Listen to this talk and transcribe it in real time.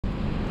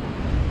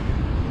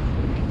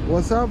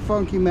What's up,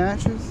 Funky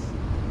Mattress?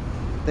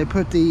 They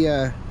put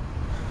the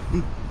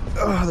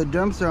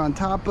dumpster on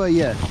top of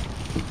you.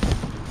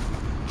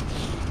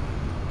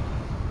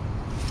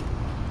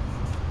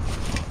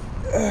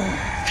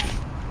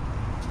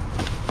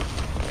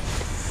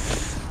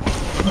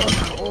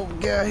 What we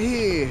got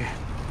here?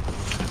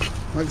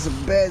 Like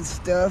some bed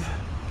stuff.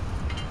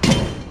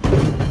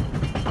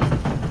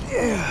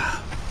 Yeah.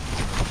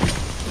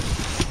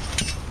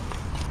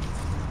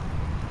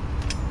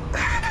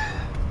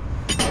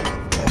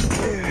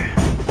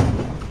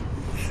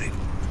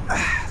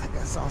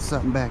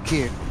 Something back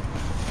here.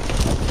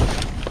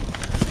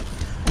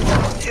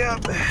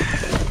 Yep.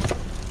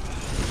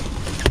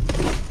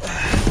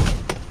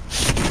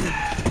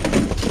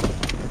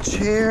 A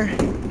chair.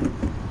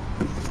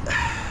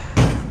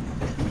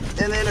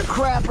 And then a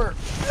crapper.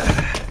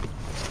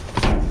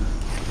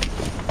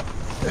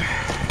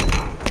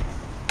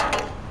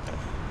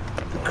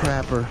 The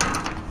crapper.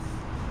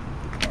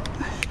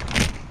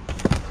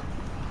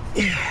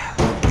 Yeah.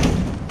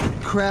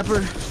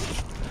 Crapper.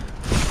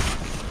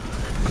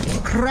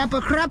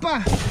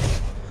 Crapper.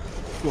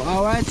 Well,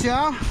 all right,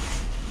 y'all.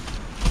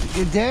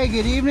 Good day,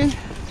 good evening.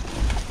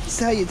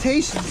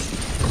 Salutations.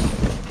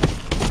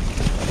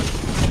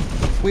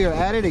 We are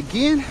at it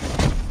again.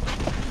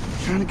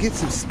 Trying to get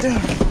some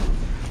stuff. I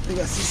think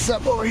I see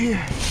something over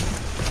here.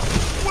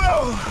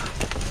 Whoa!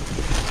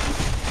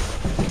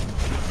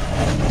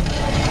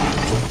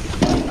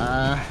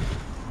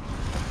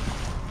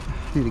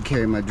 Need to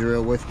carry my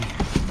drill with me.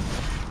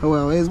 Oh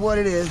well, it is what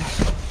it is.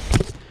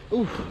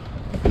 Ooh.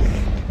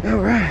 All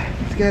right,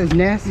 let's get his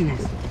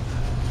nastiness.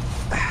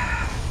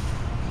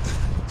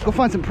 Let's go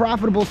find some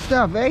profitable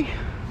stuff, eh?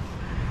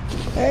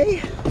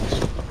 Hey?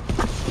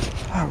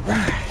 All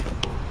right.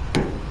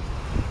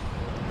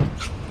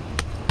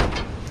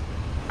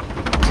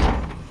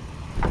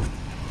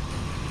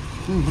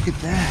 Ooh, look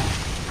at that.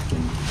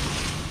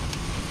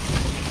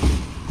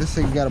 This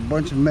thing got a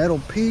bunch of metal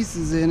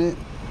pieces in it.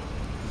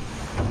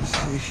 Let's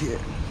see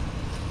shit.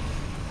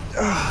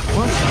 A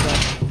bunch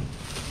of them.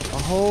 A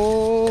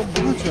whole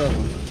bunch of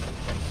them.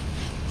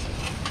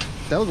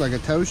 That was like a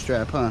toe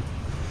strap, huh?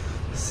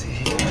 Let's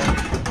see.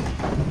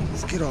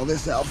 Let's get all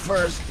this out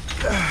first.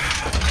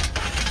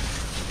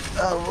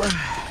 All right.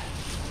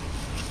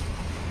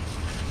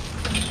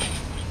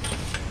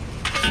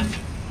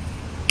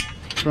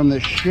 From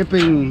the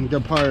shipping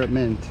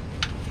department.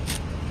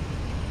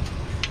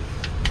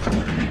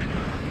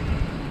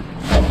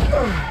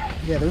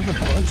 Yeah, there's a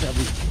bunch of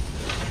them.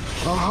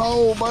 A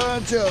whole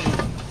bunch of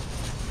them.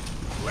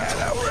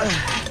 Right, all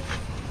right.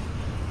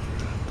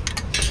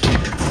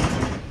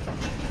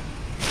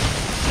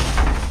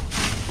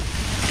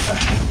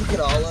 Look at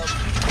all of them.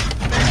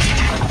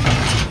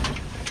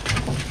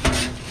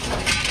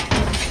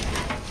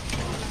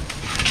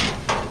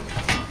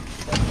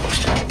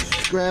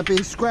 Scrappy.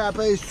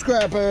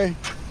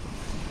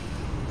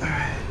 All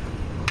right.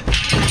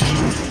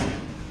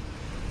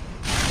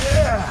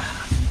 Yeah.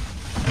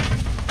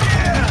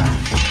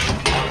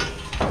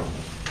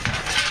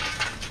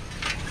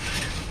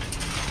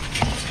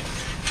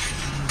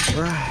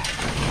 All right.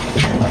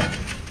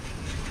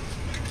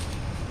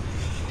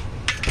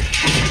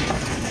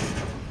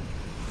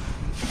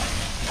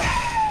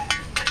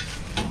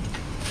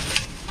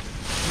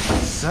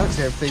 Sucks,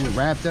 everything's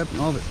wrapped up in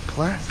all this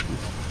plastic.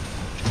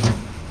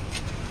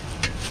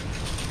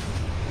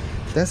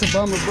 That's a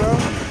bummer, bro.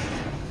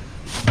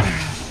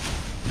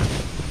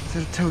 Is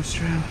that a toe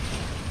strap?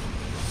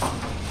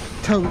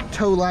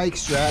 Toe-like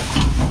strap.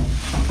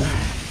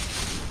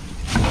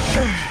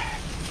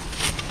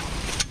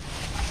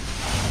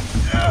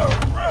 All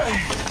right.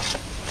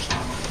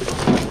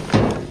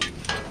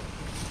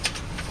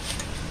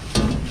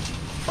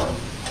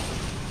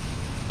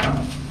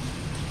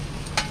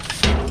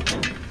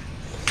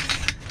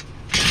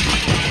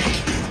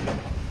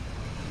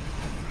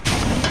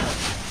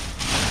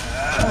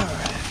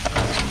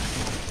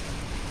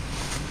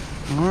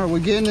 All right, we're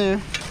getting there.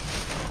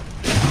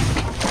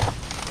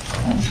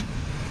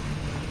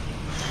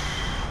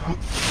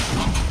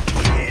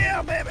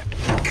 Yeah, baby.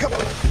 Come on.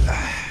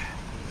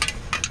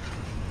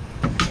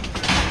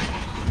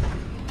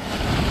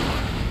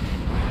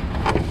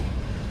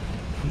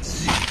 Let's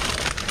see.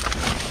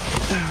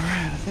 All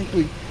right, I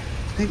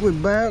think we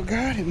about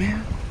got it,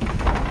 man.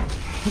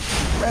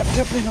 Wrapped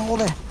up in all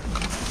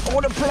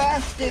the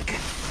plastic.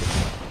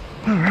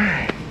 All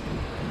right.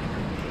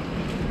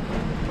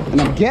 And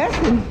I'm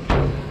guessing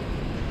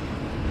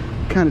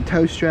kind of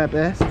toe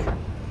strap-esque. I'm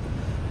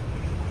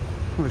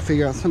gonna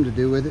figure out something to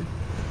do with it.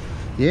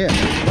 Yeah.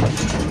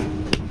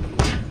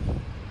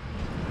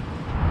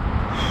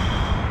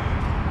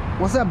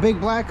 What's that big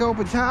black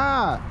open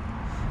top?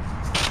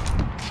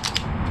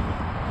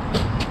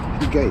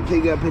 You got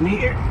anything up in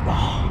here?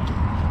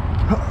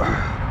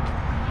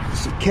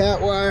 Some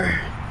cat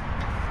wire.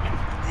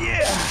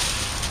 Yeah.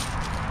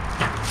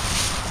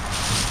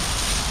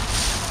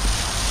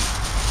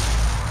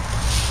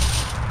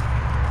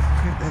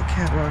 Grab that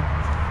cat wire.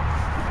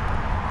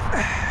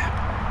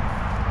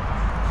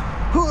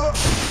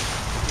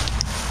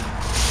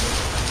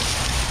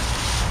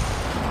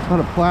 lot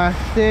of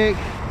plastic.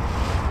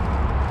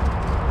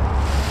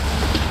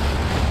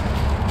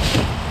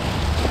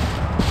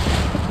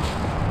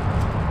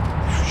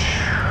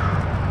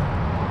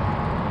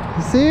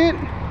 You see it?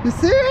 You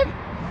see it?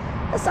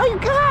 That's all you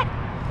got?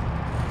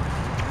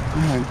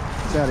 Alright,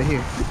 it's out of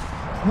here.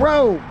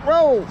 Roll,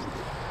 roll!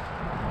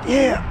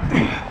 Yeah.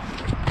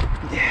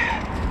 Yeah.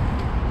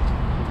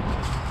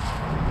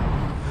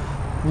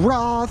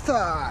 Raw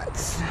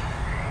thoughts.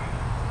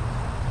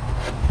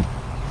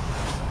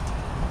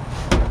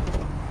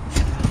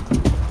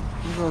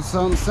 A little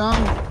something,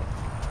 something.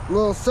 A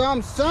little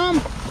something,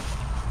 something.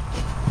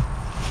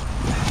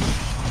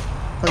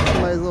 Like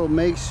somebody's little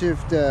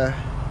makeshift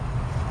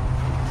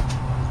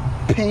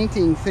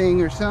painting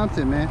thing or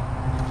something, man.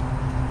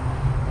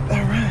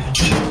 Alright.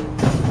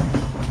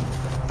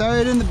 Throw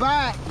it in the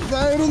back.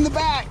 Throw it in the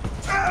back.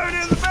 Throw it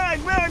in the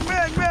back. Back,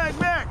 back, back,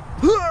 back.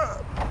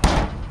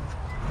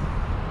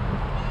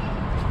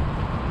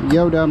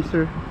 Yo,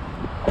 dumpster.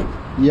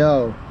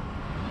 Yo.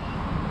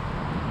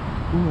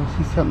 Ooh, I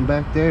see something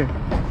back there.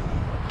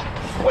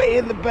 Way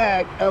in the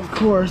back, of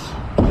course.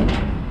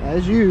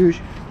 As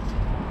usual.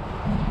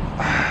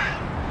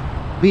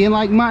 Being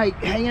like Mike,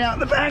 hanging out in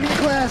the back of the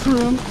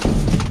classroom.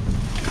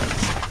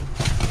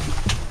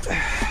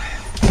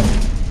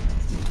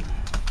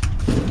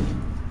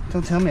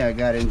 Don't tell me I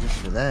got in just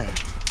for that.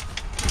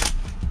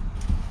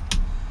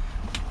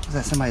 Was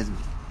that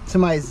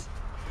somebody's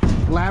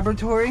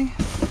laboratory?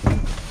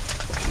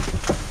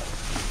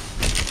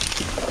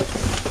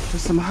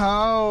 There's some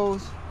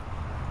hose.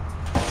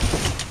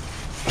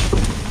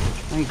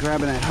 I ain't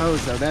grabbing that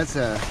hose though. That's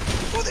a.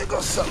 Oh, there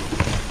goes something.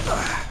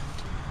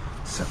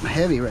 Something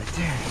heavy right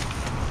there.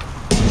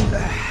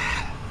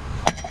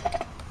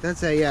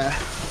 That's a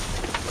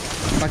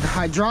like a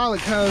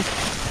hydraulic hose.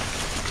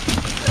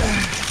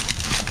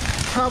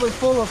 Probably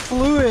full of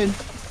fluid.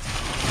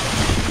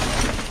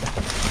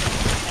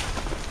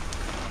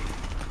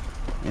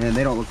 And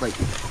they don't look like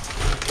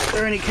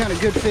there are any kind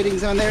of good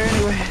fittings on there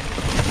anyway.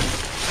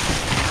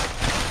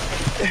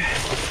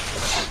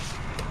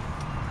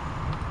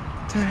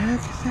 What the heck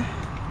is that?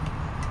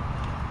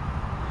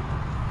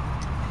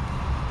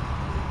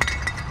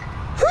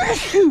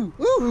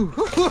 Ooh.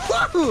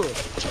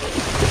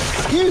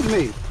 Excuse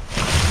me.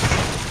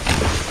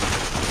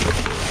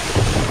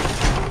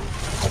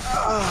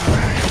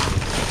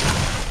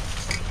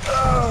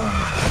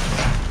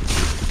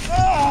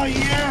 Oh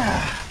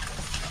yeah.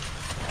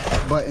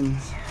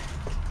 Buttons.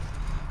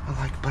 I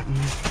like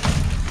buttons.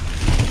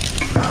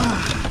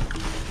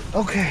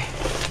 Okay.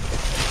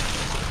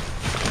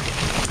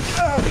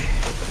 Okay.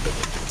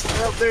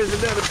 Well, there's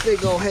another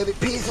big old heavy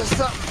piece of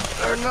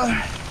something or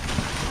another.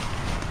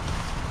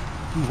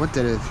 What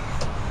that is?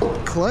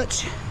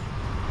 Clutch?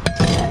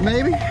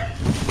 Maybe?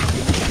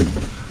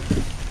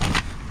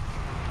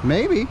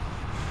 Maybe.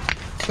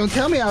 Don't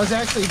tell me I was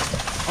actually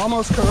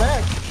almost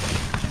correct.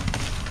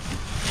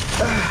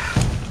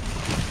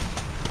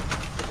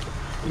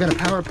 We got a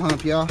power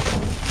pump, y'all.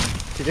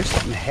 Dude, there's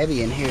something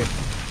heavy in here.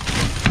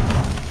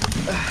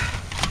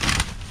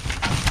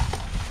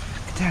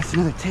 That's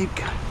another tape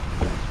gun.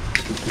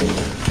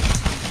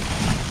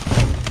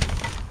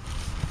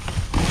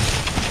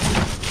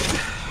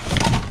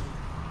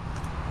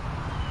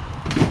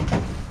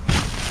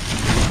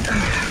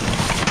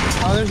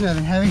 Oh, there's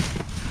nothing heavy.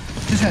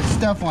 Just had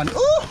stuff on.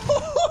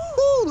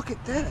 Ooh, look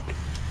at that.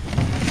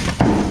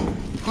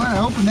 Glad I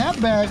opened that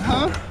bag,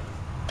 huh?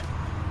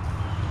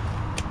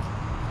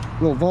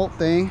 Little volt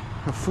thing,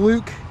 a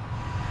fluke,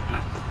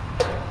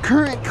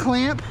 current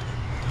clamp.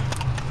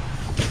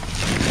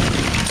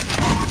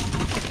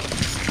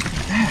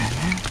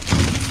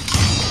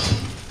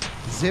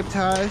 Zip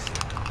ties,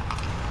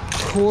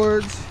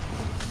 cords,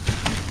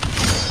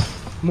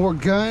 more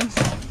guns.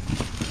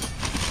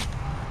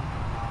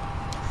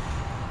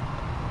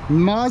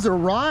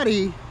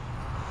 Maserati.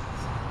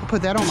 I'll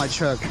put that on my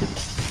truck.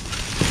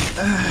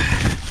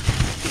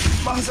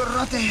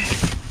 Maserati.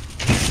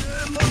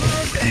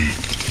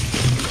 Maserati.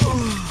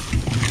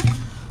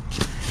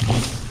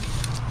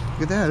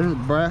 Look at that, there's a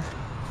brass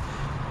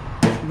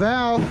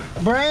valve,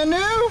 brand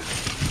new.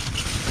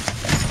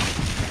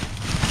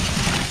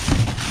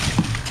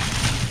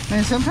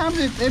 Man, sometimes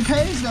it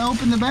pays to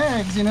open the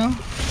bags, you know.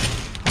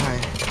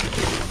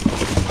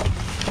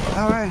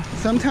 All right.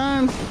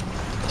 Sometimes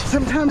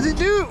it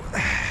do.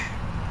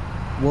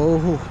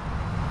 Whoa.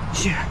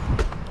 Yeah.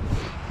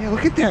 Yeah,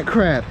 look at that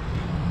crap.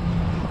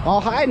 All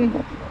hiding.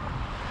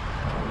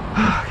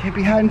 Can't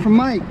be hiding from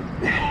Mike.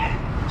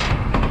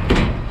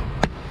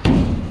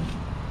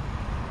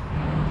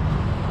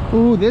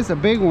 Ooh, this is a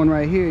big one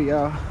right here,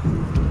 y'all.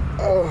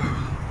 Oh.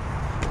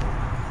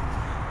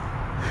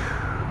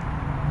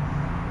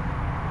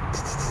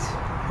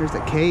 Here's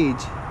the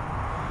cage.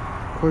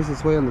 Of course,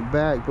 it's way on the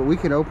back, but we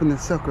can open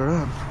this sucker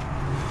up.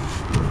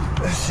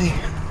 Let's see.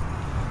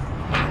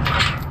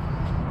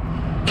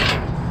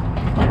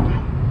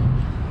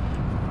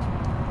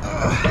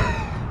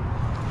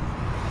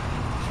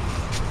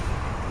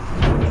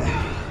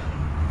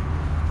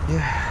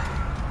 Yeah.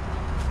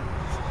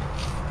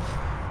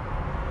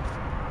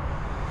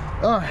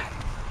 All right.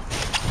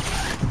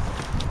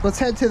 Let's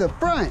head to the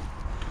front.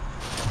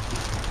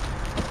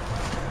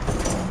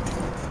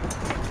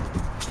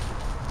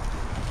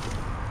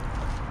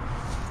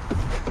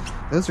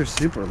 Those are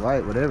super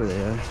light, whatever they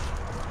are.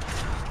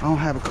 I don't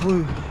have a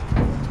clue.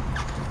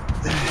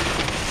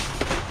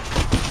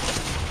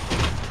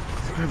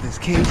 Let's grab this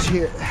cage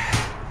here.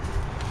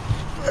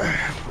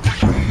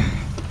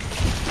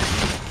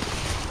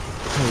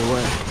 Tell you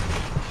what,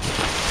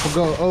 we'll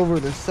go over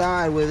the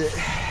side with it.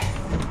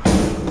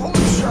 Pull the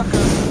truck up.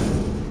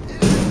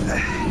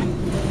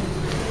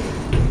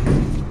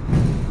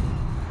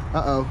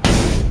 Uh-oh.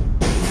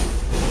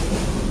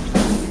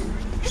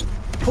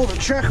 Pull the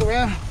truck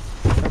around.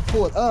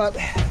 Pull it up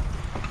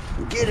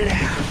and get it out.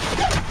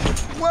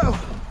 Whoa.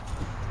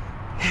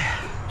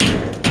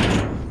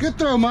 Good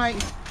throw, Mike.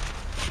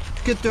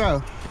 Good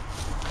throw.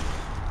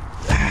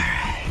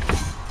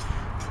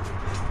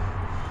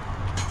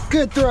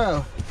 Good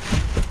throw.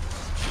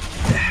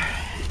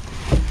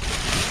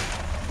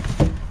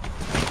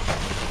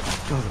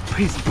 Goes a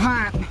piece of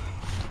pipe.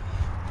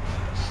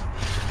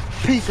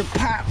 Piece of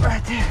pipe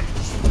right there.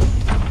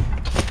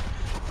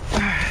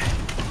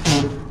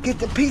 Get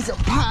the piece of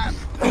pipe.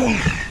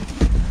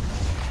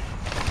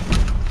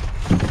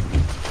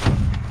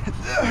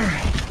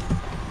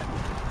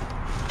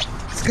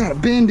 It's got a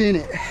bend in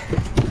it.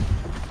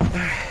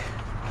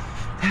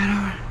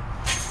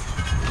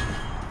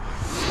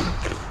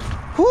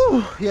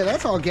 Whew, yeah,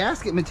 that's all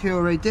gasket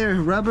material right there.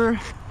 Rubber.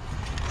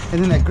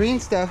 And then that green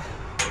stuff,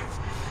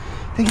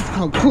 I think it's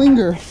called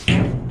clinger.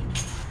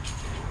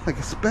 Like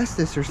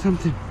asbestos or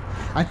something.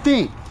 I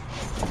think.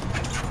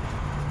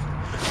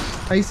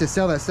 I used to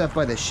sell that stuff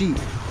by the sheet.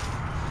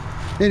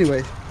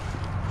 Anyways,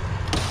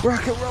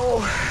 rock and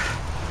roll.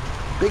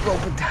 Big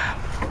open top.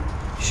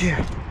 Shit.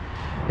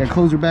 Gotta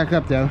close her back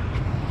up though.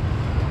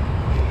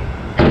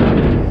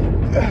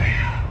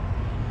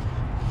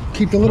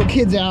 Keep the little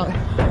kids out.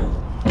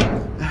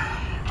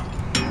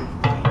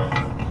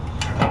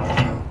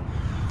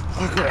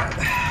 Look at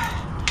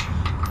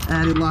that.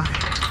 Added lock.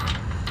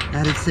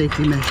 Added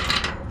safety measure.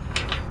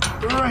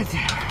 Right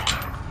there.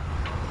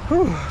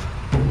 Whew.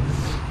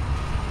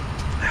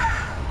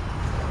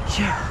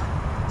 Yeah.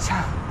 So.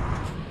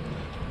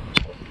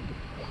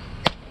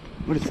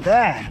 What is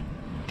that?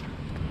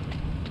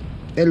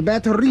 El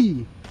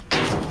battery.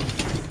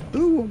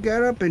 Ooh, what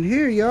got up in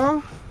here,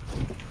 y'all?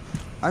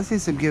 I see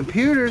some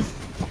computers.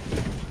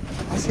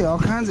 I see all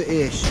kinds of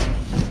ish.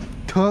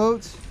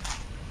 Totes.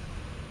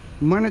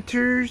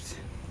 Monitors.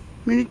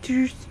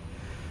 Miniatures.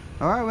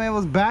 All right, man,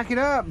 let's back it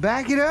up.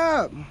 Back it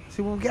up.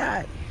 See what we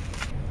got.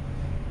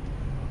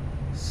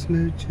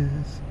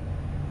 Smooches.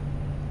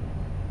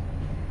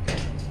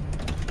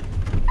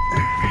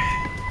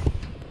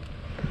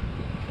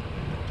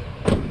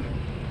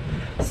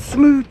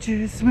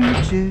 Smooches,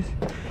 smooches,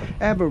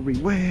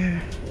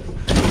 everywhere.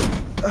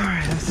 All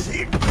right, let's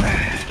see.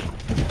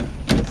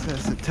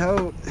 That's a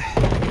tote.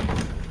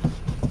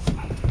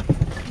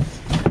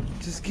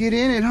 Just get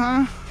in it,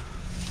 huh?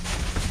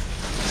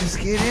 Just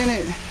get in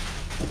it.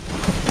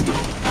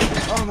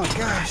 Oh my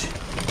gosh.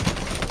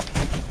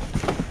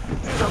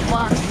 There's a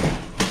box here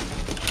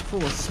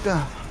full of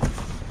stuff.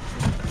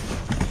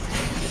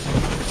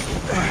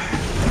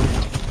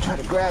 Try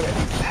to grab it.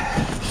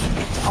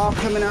 All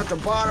coming out the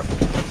bottom.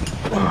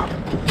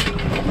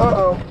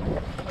 Uh-oh.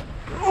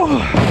 Oh.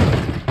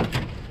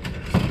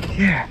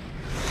 Yeah.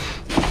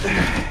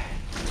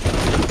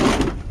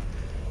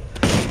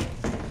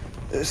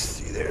 Let's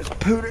see, there's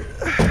Pooter.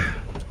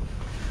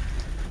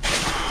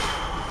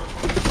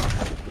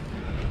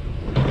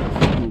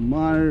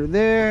 Monitor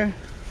there.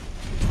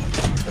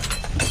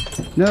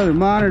 Another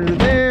monitor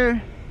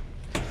there.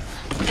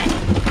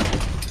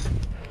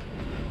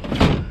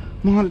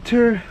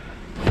 Monitor.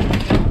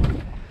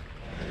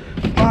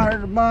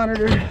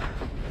 Monitor.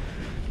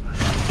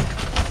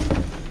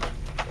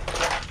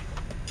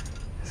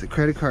 It's a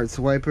credit card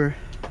swiper.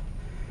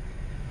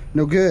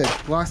 No good.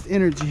 Lost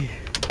energy.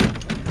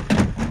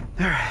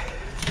 All right.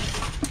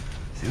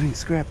 See if we can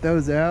scrap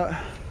those out.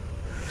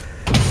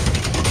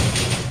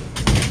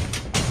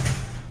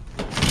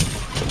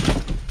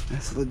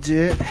 That's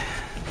legit.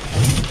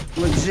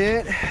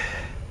 Legit.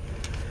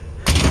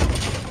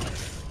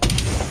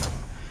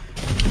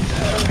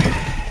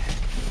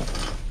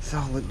 It's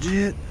all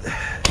legit.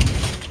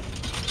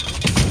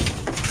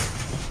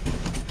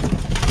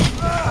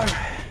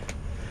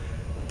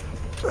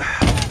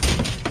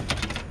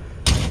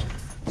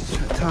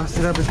 Toss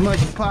it up as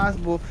much as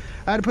possible.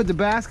 I had to put the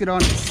basket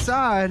on its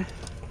side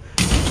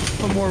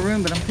for more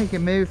room, but I'm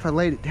thinking maybe if I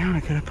laid it down I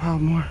could have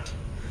piled more.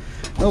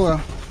 Oh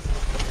well.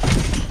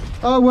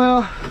 Oh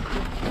well.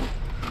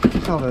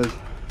 All those.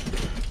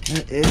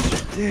 That is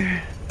right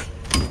there.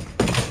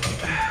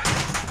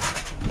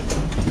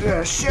 We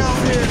got a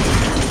shelf here.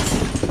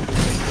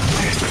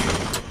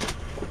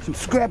 Some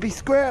scrappy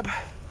scrap.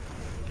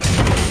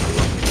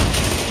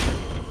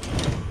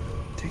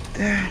 Take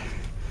that.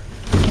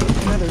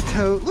 Another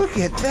tote. Look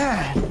at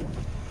that.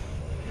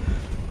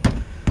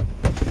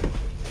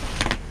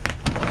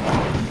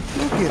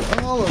 Look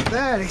at all of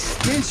that.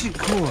 Extension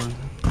cord.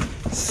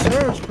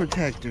 Surge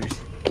protectors.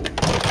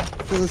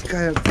 Fill this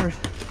guy up first.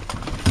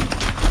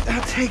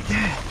 I'll take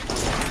that.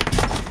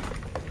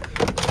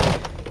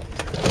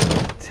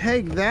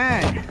 Take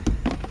that.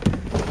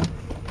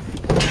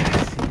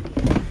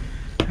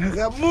 I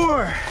got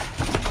more.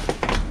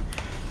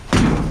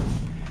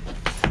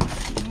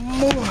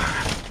 More.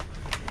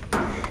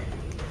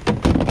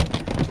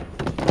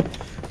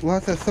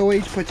 Lots of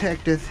storage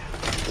protectors.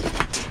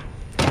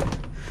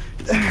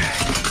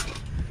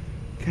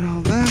 Get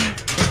all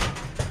that.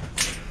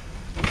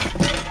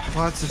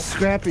 Lots of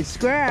scrappy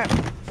scrap.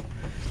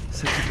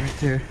 Set it right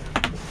there.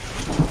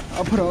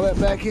 I'll put all that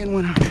back in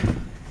when I'm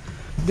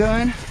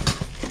done.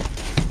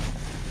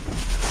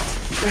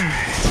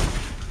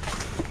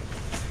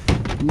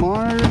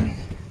 Monitors.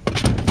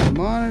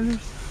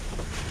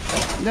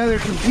 Another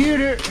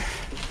computer.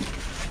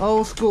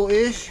 Old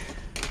school-ish.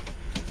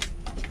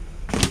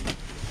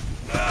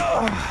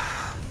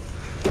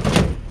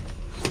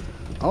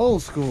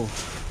 Old school.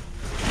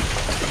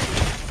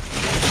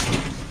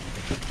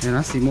 And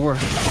I see more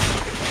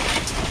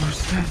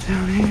stuff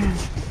down here.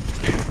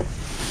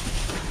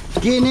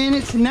 Getting in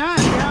it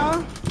tonight,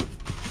 y'all.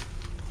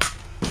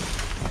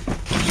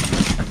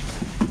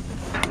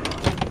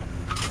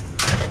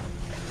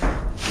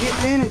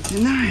 Getting in it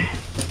tonight.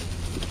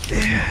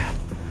 Yeah.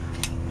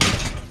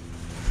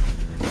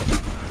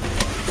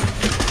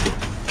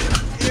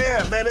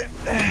 Yeah, baby.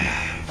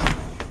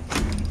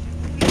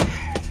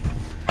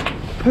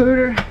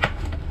 Pooter.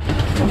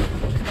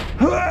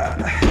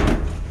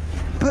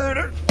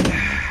 Pooter.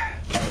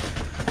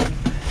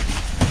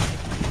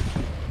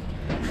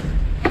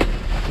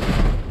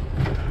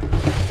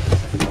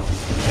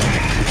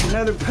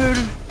 Another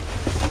pooter.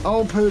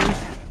 Old pooter.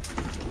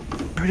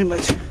 Pretty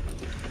much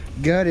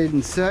gutted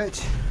and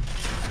such.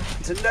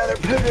 It's another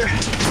pooter.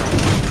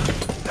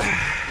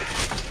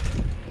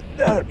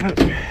 Another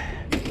pooter.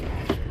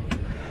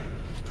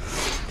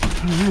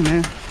 Oh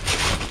man.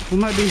 We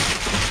might be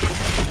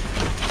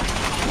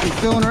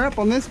filling her up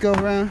on this go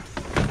around.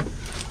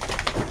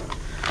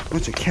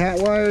 Bunch of cat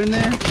wire in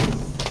there. Get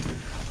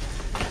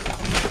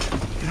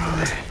all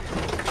that.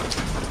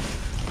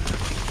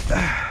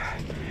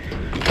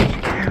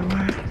 Cat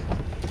wire.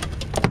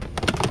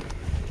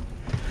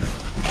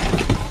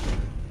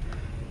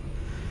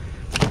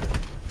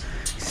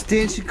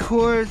 Extension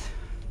cords.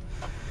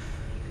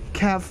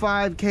 Cat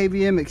 5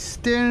 KVM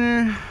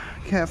extender.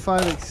 Cat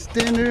 5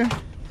 extender.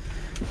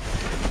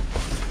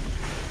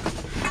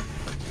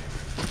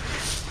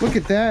 Look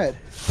at that.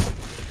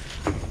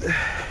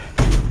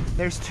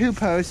 There's 2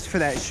 posts for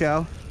that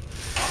show.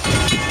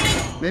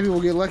 Maybe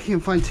we'll get lucky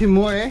and find 2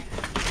 more, eh?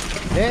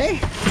 Eh?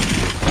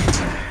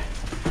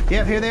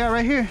 Yep, here they are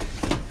right here.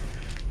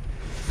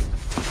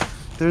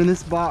 They're in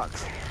this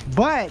box.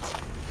 But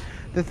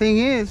the thing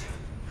is,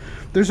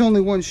 there's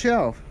only 1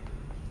 shelf.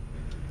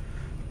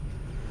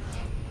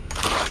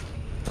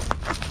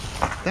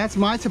 That's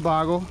my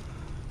toboggle.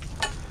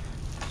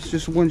 It's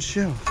just 1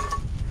 shelf.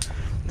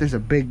 There's a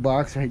big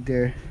box right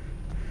there.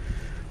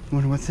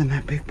 Wonder what's in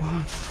that big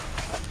box.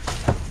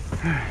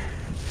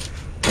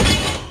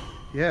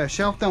 Yeah, a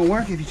shelf don't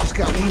work if you just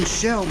got 1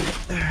 shelf.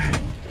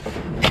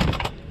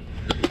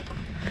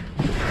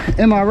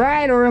 Am I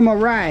right or am I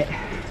right?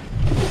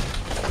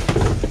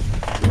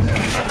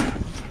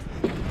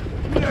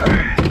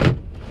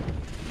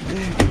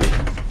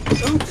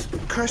 Oops,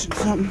 crushing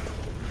something.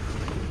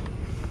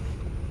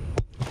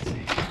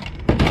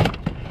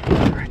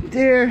 Right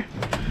there.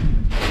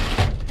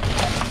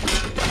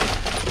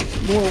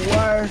 More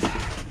wires.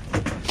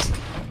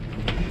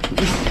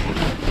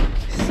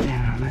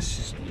 Stand on, let's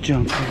just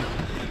jump in.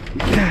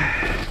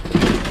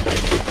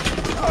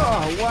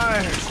 Oh,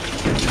 wires.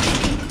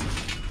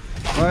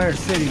 Wire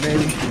City,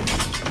 baby.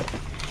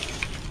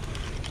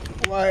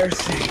 Wire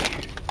City.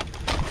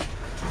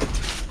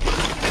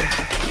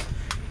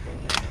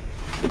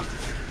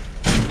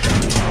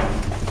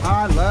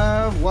 I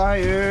love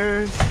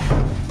wires.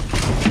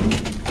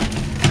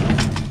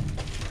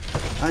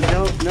 I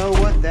don't know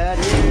what that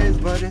is,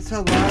 but it's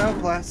a lot of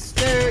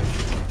plastic.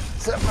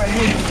 It's up right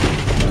here.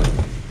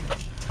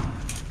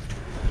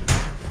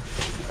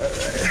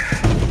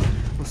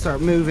 Alright. We'll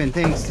start moving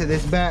things to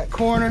this back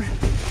corner.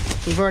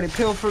 We've already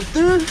pilfered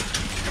through.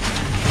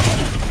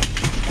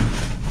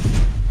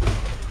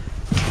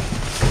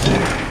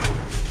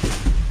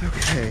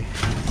 Okay.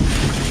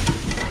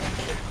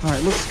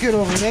 Alright, looks good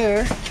over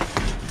there.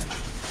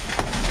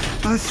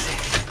 Let's see.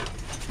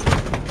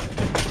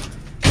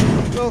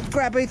 Little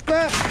scrappy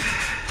scrap.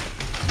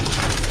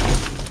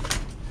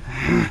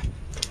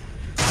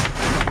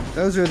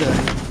 Those are the,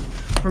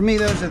 for me,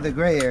 those are the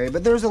gray area,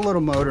 but there's a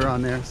little motor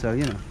on there, so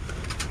you know.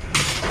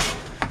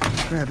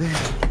 Grab it.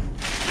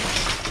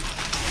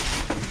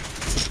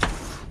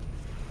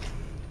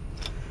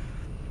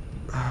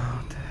 Oh,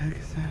 what the heck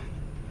is that?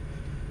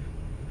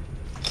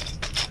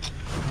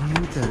 I don't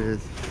know what that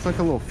is. It's like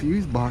a little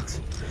fuse box.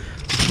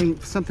 I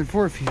think something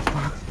for a fuse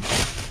box.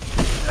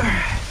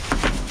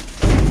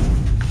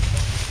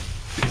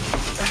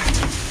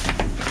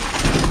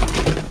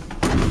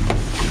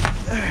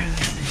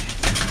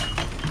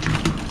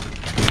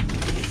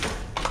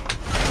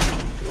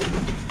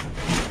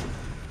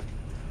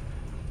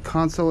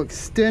 console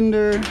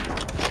extender,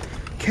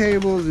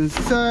 cables and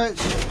such.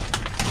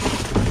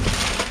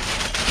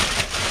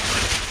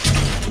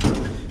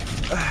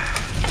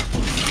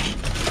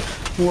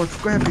 More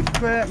scrappy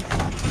crap.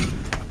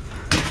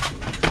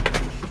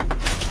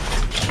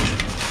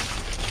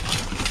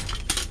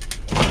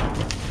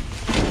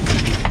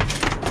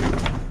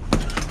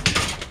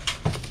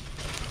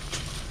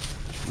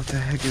 What the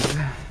heck is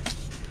that?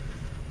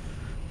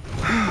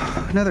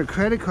 Another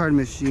credit card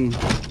machine.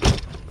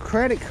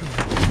 Credit card.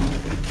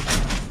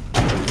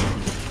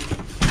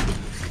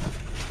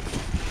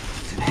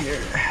 What's in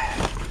here?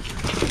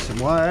 Some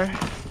wire.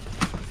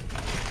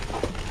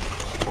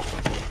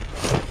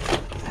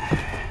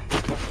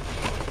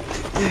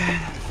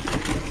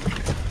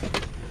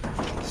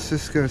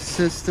 Cisco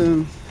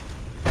system.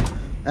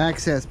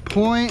 Access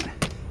point.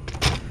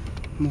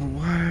 More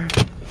wire.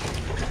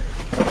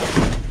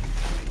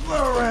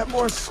 Alright,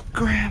 more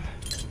scrap.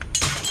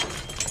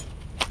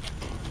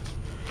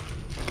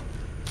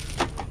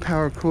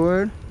 Power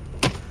cord.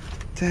 Put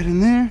that in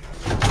there.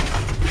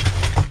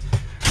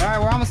 Alright,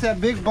 we're almost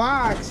at big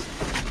box.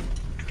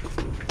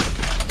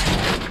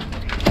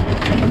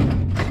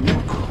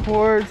 More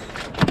cords.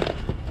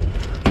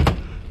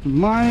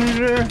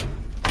 Monitor.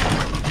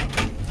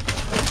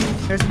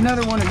 There's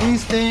another one of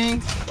these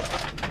things.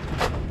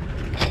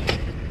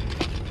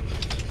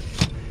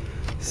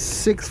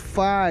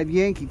 6'5"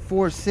 Yankee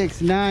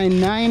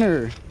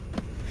 4699er.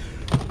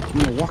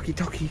 Little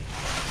walkie-talkie.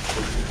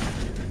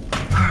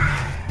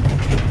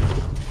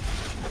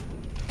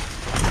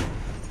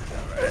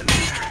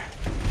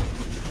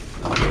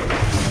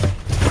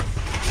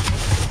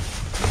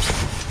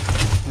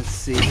 Let's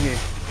see here.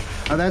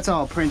 Oh, that's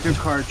all printer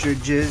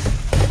cartridges.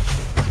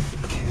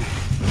 Okay.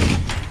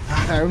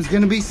 I thought it was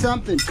gonna be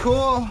something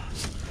cool.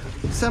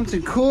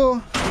 Something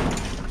cool.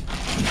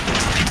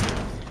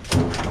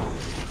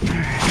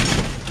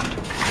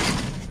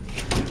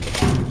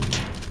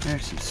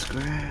 There's some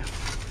scrap.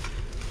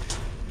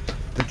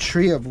 The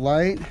Tree of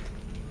Light.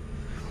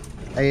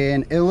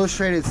 An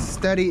illustrated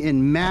study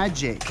in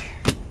magic.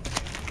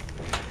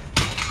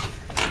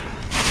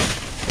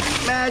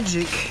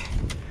 Magic.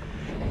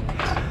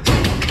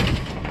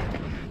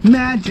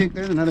 Magic.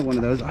 There's another one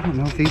of those. I don't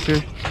know if these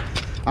are...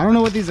 I don't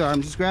know what these are.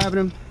 I'm just grabbing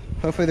them.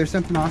 Hopefully there's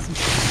something awesome.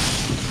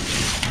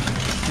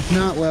 If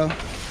not, well,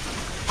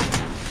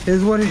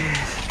 here's what it is.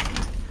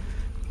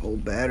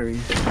 Old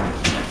batteries.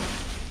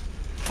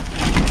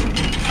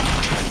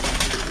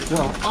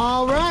 Well,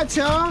 all right,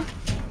 y'all.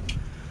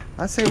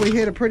 I say we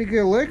hit a pretty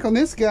good lick on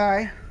this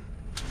guy.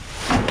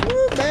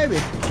 Woo, baby.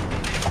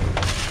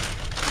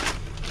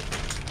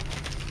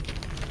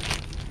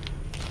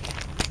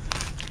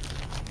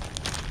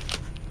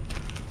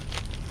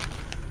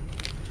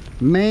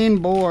 Main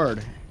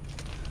board.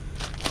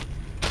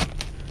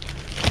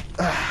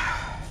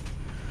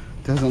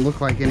 Doesn't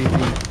look like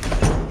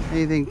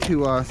anything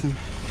too awesome.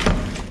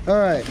 All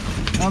right.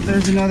 Oh,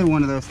 there's another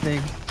one of those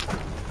things.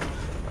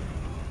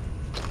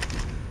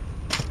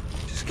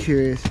 Just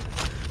curious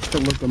to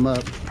look them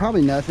up.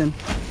 Probably nothing.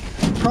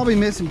 Probably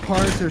missing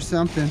parts or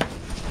something.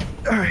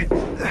 All right.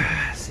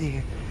 Let's see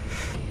here.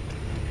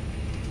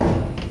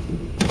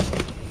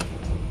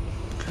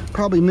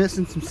 Probably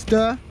missing some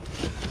stuff.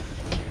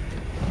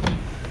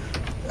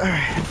 All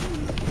right.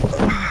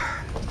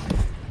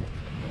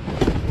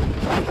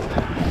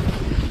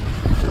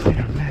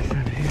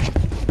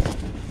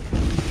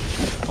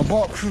 A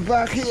box from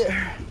back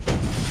here.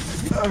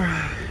 All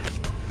right.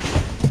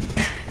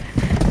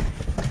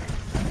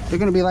 They're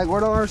gonna be like,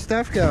 where'd all our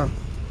stuff go?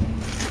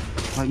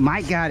 Like,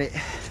 Mike got it.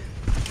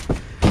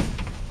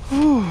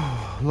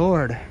 Oh,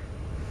 Lord.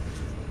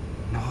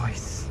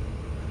 Nice.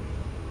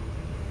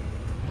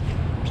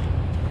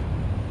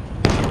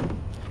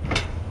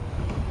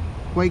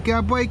 Wake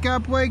up, wake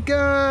up, wake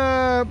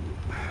up!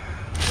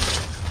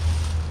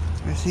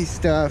 I see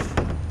stuff.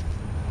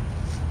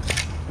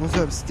 What's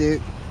up,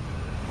 Stick?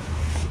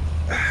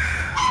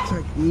 It's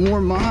like more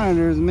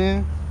monitors,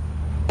 man.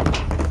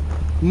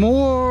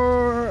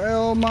 More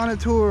El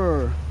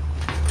Monitor.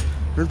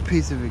 There's a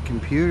piece of a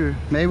computer.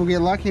 Maybe we'll get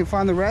lucky and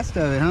find the rest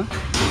of it, huh?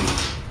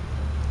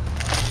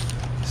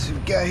 So we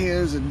got here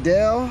is a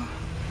Dell.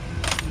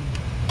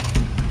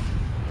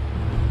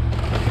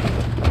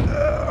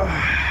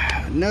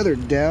 Another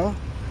Dell.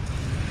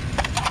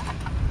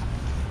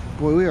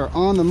 Boy, we are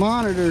on the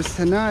monitors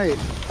tonight.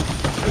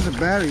 There's a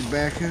battery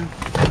backup.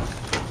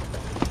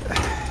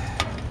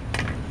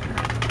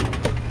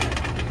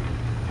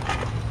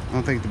 I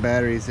don't think the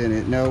battery's in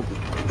it. Nope.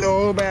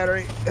 No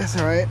battery. That's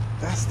all right.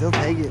 I'll still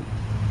take it.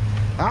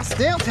 I'll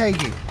still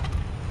take it.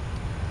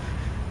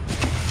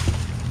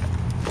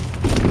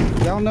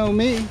 Y'all know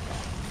me.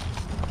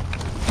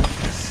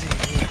 Let's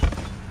see.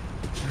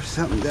 There's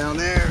something down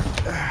there.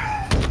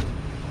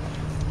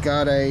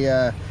 Got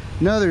a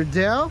another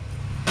Dell.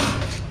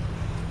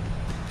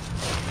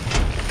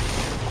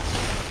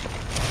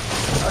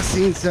 I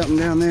seen something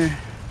down there.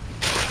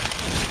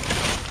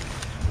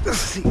 Let's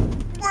see.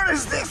 What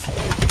is this?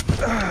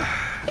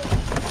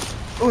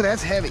 Oh,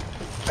 that's heavy.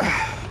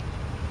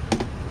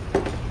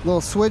 Little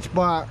switch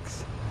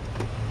box.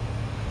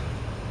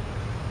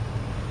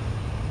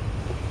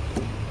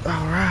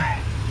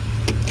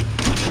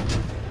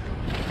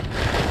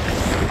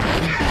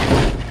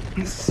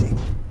 Let's see.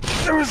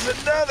 There was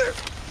another.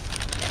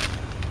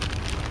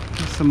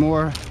 Some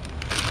more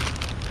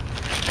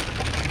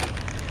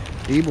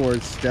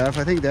keyboard stuff.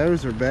 I think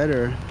those are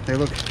better.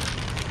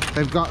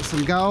 They've got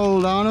some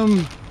gold on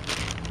them.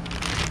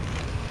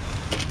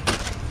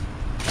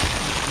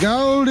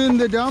 Gold in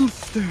the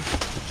dumpster.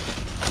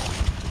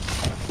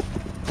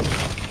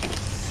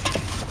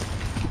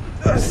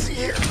 Let's see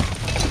here.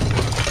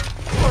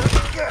 What do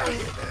we got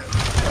here?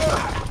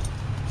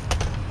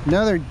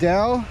 Another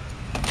Dell.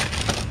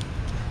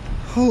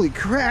 Holy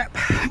crap.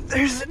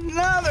 There's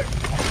another.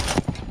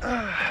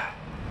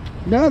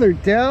 Another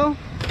Dell.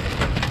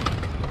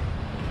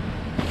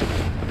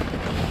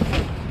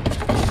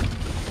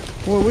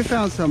 Boy, we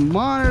found some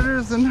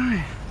monitors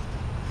tonight.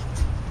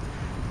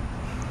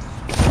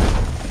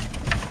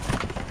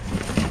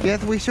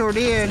 Yes, we sure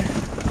did.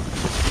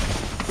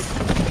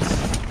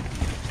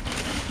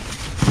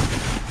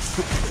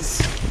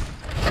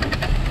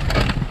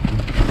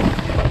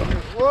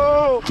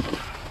 Whoa!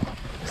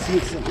 See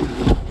something.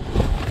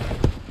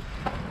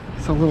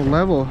 It's a little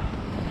level.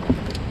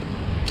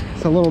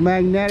 It's a little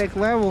magnetic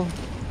level.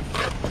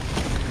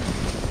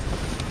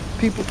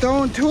 People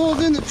throwing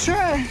tools in the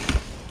trash.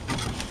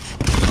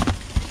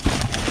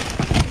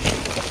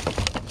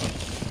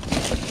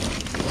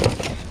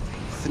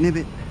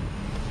 Snippet.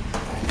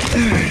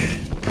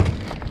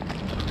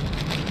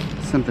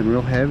 Something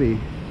real heavy.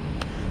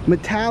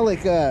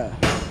 Metallic. Yeah.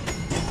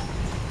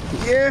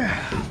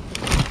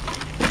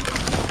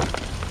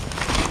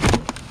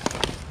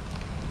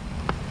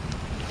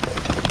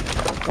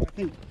 I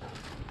think.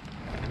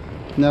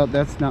 No,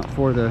 that's not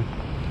for the.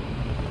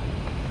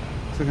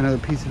 It's like another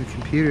piece of the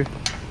computer.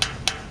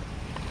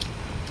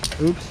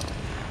 Oops.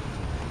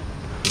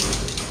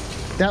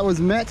 That was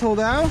metal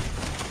though.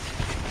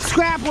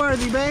 Scrap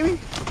worthy, baby.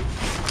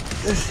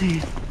 Let's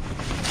see.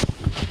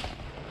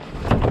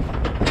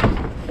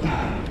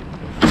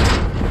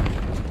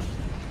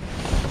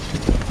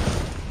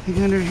 Look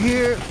under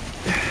here.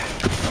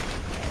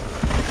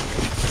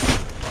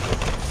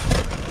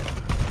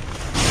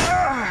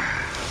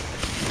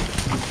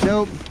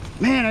 Nope.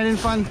 Man, I didn't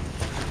find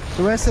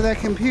the rest of that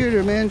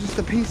computer, man. Just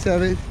a piece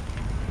of it.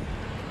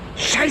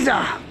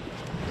 Scheiße!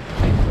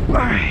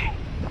 Alright.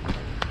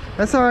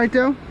 That's alright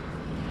though.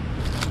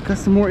 Got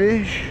some more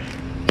ish.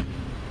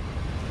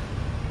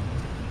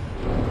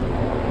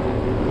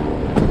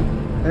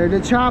 There's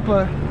the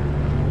chopper.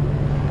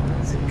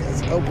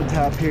 Let's open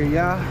top here,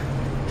 y'all.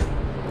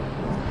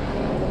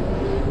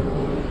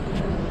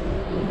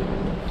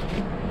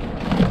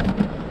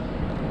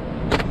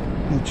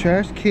 The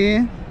trash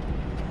can.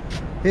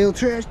 Little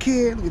trash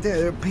can. Look at that,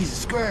 little piece of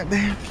scrap,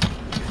 man.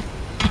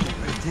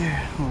 Right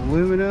there.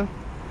 Aluminum.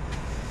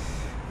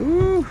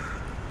 Ooh.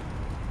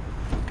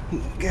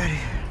 Got it.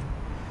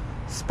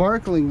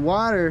 Sparkling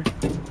water.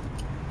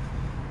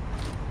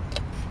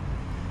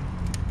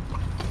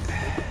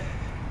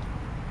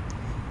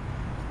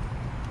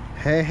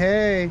 Hey,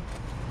 hey.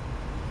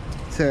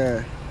 It's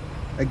a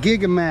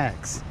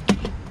Gigamax.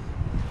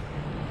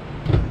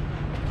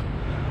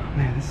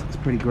 Man, this looks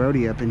pretty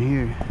grody up in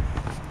here.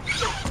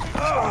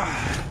 Oh,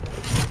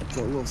 got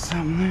a little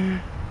something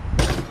there.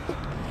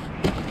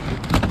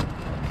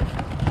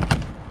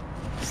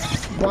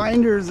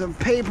 Binders of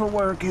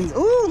paperwork and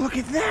ooh, look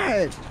at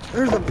that.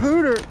 There's a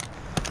pooter.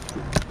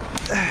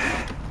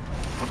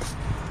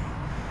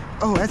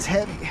 Oh, that's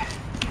heavy.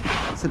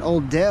 It's an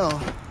old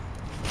Dell.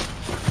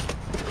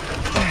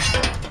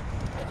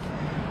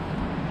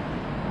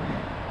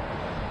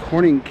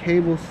 Corning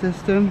cable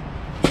system.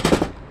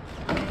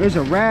 There's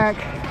a rack.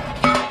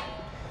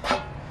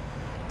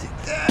 Take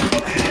that.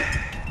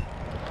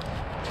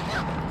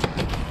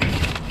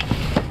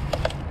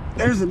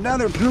 There's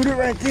another pooter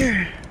right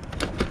there.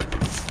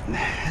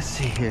 Let's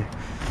see here.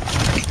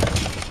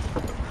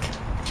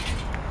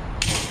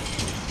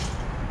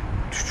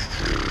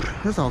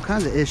 There's all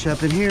kinds of ish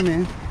up in here,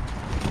 man.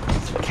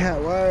 Some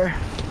cat wire.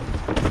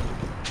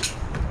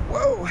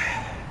 Whoa.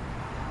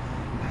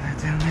 That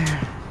down there.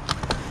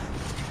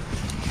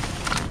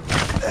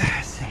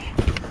 Let's see.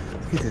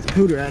 Let's get this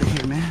pooter out of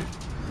here, man.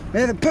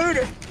 Hey, the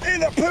pooter. Hey,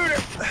 the pooter.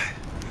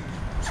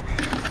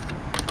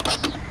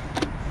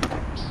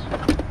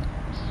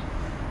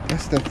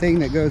 That's the thing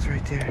that goes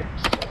right there.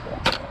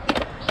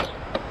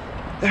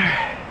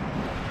 There.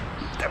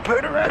 The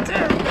pooter right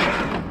there.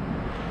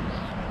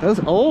 Those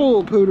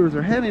old pooters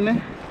are heavy,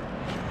 man.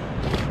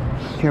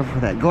 Careful for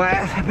that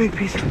glass. A big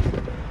piece of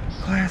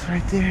glass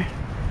right there.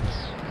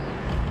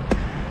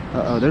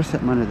 Uh-oh, there's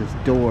something under this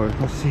door.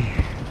 Let's see.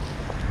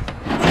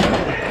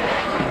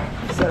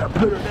 Set our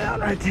pooter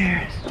down right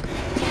there.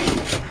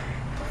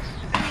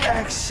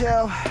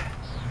 Eggshell.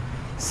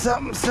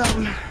 Something,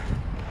 something.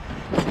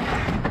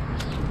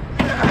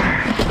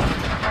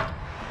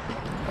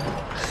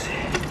 Let's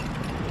see.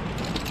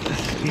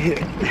 Let's see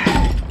here.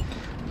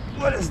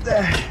 What is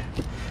that?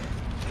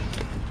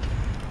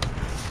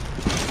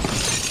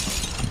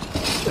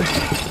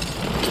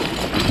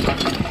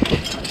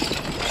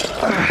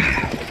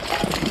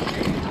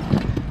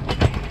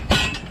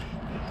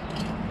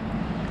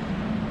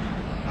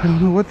 I don't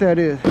know what that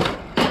is.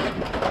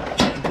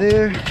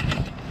 there.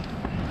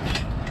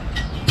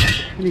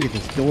 Let me get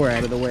this door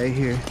out of the way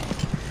here.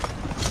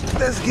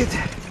 Let's get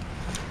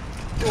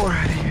the door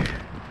out of here.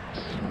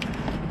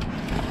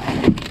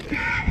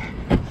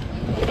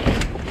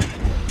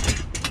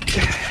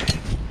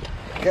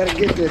 Gotta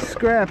get this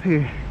scrap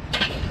here.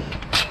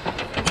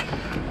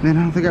 Man,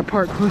 I don't think I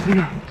parked close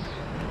enough.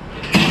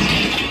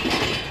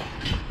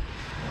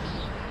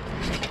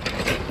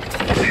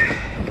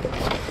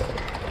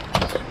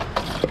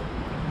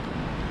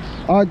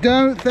 I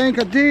don't think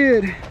I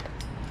did.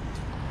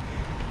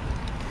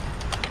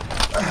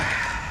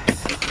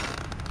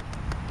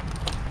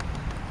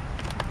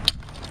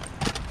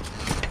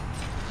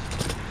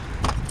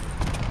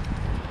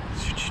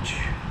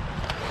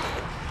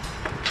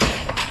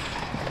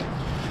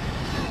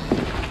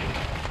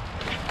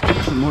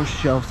 Some more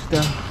shelf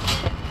stuff.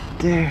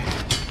 There.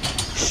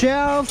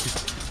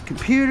 Shelves,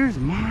 computers,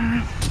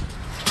 monitors.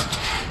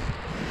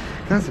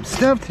 Got some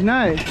stuff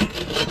tonight.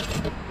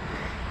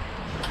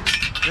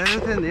 Better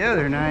than the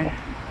other night.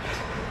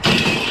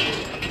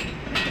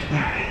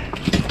 Alright.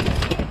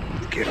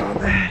 Let's get all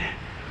that.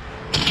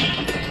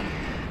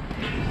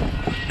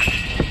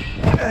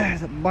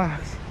 There's a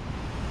box.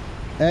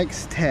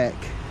 X-Tech.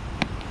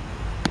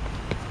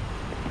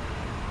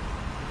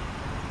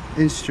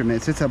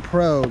 Instruments. It's a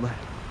probe.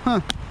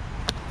 Huh.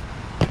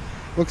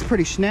 Looks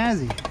pretty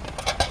snazzy.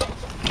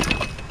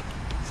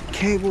 Some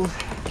cables.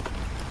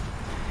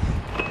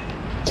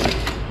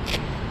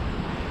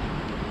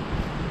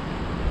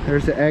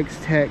 There's the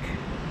X-Tech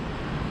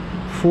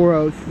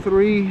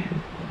 403.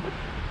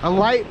 A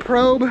light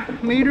probe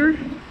meter.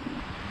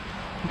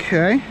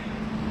 Okay.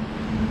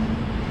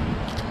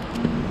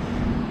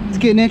 It's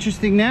getting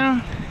interesting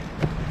now.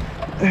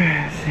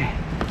 Let's see.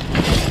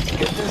 Let's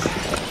get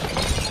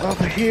this off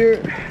of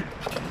here.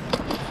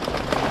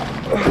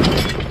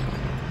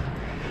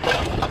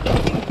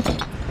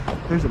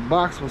 There's a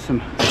box with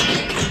some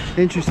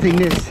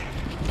interestingness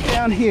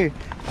down here.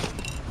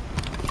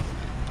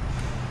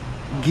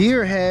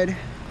 Gearhead.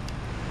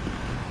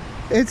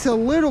 It's a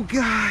little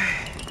guy.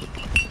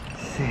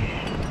 Let's see.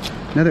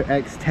 Another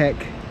X-Tech.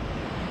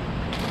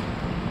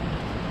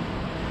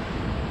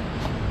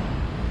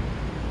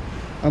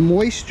 A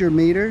moisture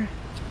meter.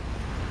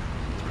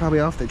 It's probably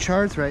off the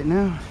charts right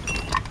now.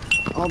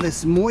 All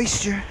this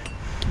moisture.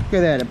 Look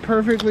at that. A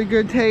perfectly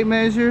good tape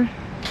measure.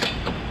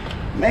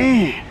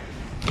 Man.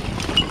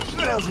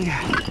 What else we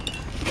got?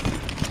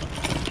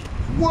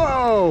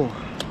 Whoa.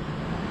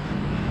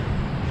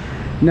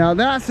 Now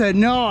that's a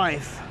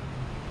knife.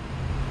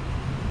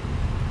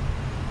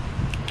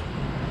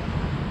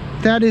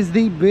 That is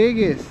the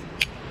biggest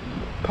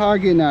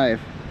pocket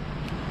knife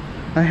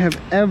I have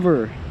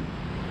ever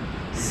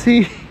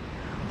seen.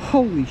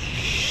 Holy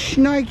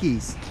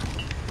shnikes.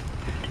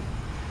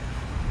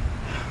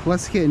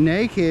 Let's get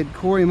naked,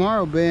 Corey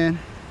Morrow band.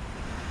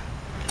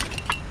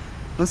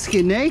 Let's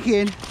get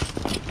naked.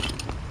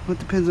 Well, it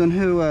depends on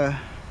who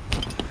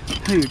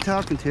you're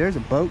talking to. There's a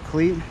boat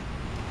cleat.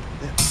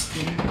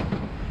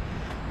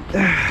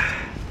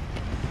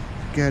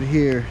 Got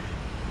here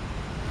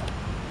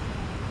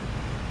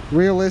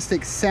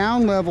realistic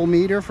sound level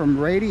meter from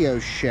Radio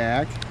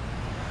Shack.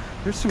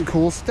 There's some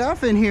cool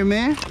stuff in here,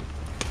 man.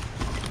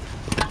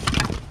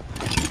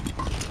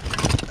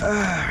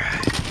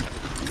 Alright.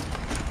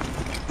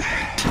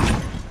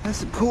 That's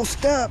some cool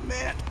stuff,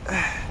 man.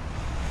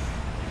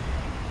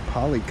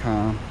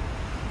 Polycom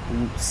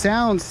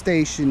sound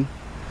station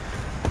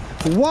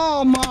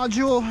wall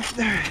module.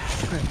 There,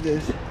 like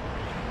this.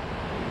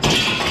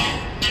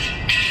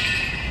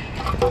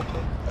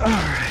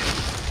 Alright.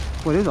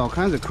 Well, there's all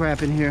kinds of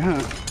crap in here, huh?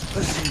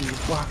 Let's see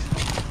these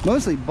boxes.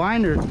 Mostly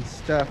binders and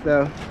stuff,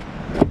 though.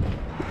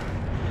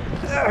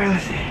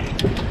 Let's see.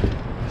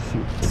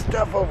 Some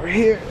stuff over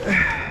here.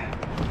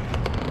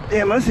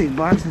 Yeah, most of these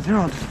boxes, they're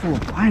all just full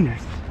of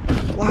binders.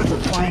 Lots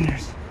of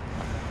binders.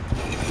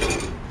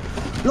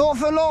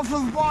 Lots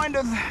of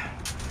binders.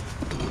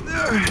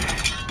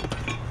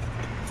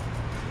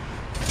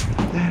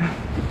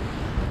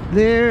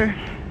 There.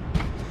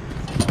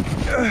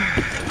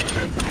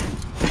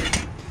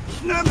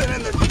 Nothing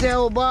in the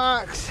Dell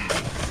box.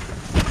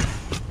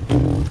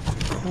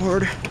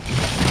 Cord.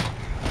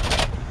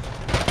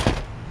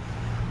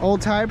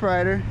 Old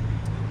typewriter.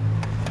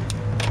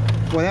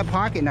 Boy, that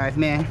pocket knife,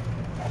 man.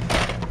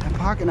 That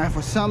pocket knife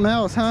was something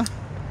else, huh?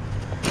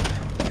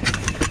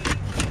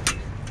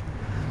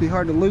 Be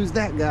hard to lose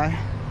that guy.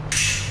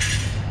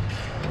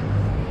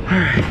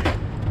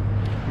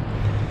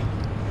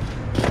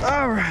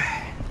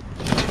 Alright.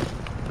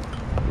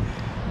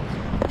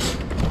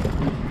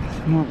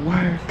 Some more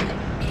wires.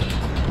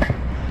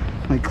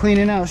 Like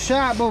cleaning out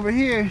shop over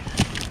here.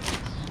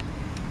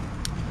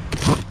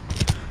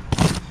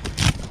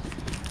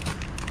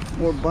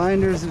 More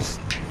binders of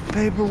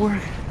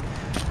paperwork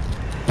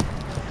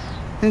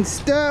and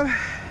stuff.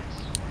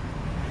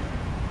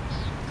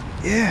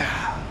 Yeah.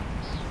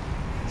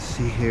 Let's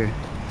see here.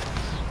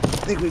 I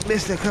think we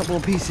missed a couple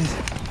of pieces.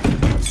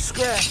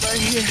 Scrap right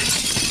here.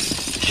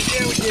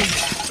 Yeah, we did.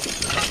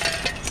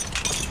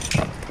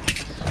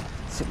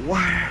 Some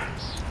wire.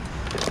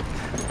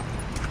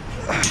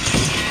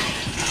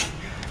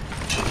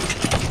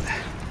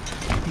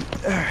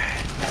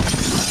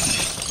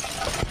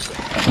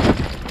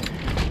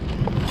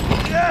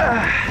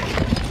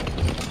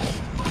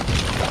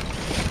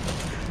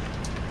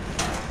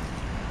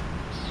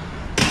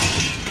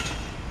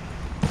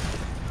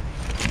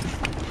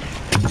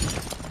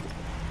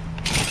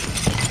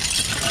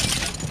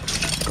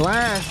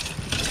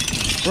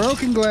 glass.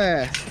 Broken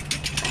glass.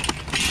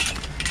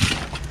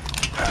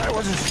 Alright,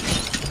 we'll just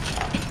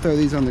throw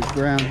these on the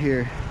ground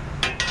here.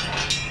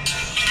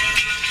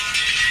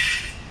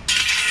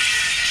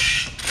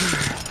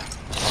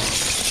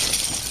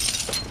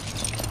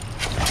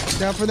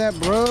 Down for that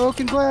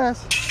broken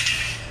glass.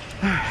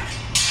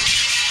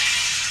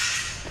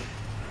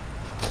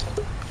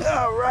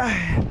 All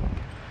right.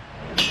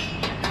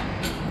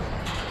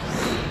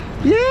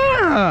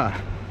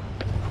 Yeah.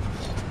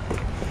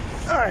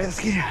 All right, let's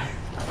get it.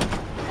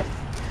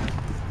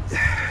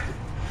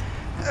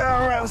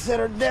 All right, we'll set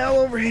our Dell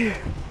over here.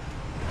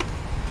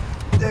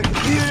 The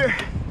computer.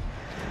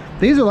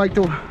 These are like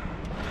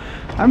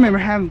I remember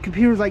having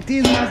computers like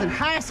these when I was in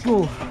high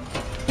school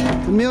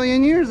a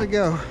million years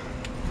ago.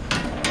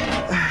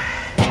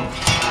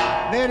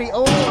 Very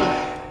old.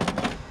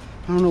 I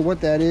don't know what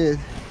that is.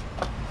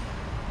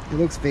 It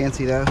looks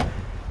fancy though.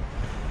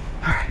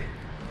 Alright.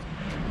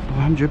 Oh,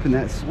 I'm dripping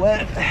that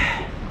sweat.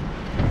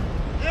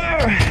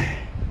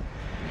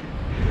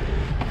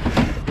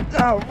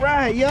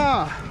 Alright,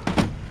 y'all.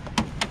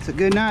 It's a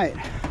good night.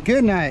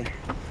 Good night.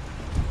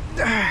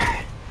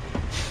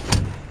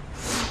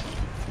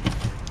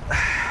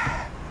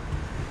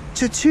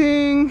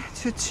 Cha-ching,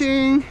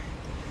 cha-ching.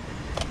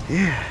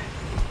 Yeah.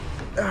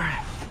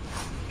 Alright.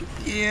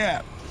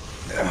 Yeah.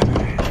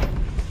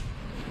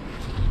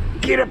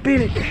 Get up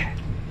in it.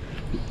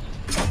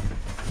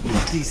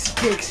 These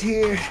sticks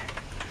here.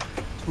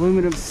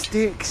 Aluminum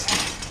sticks.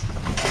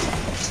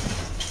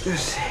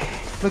 Just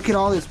look at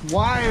all this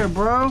wire,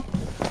 bro.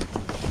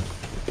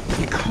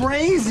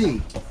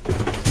 Crazy.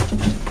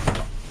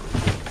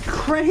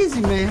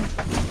 Crazy, man.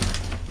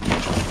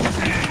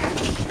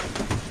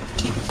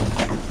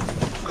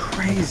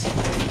 Crazy.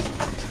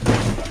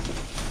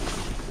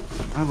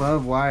 I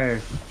love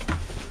wire.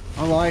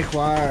 I like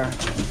wire.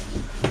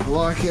 I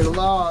like it a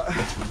lot.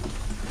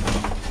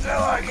 I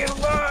like it a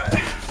lot.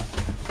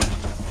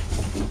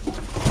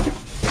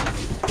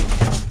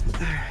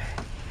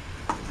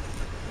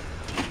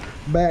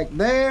 Back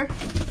there,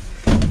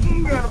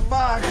 got a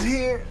box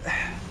here.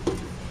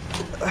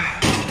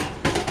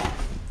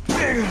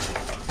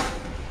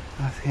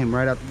 That's him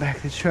right out the back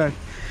of the truck.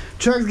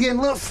 Truck's getting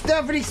a little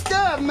stuffity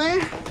stuff,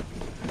 man.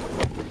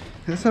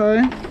 That's all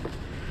right.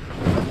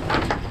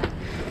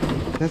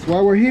 That's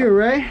why we're here,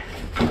 right?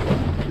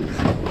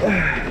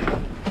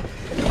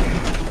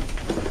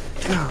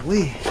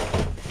 Golly.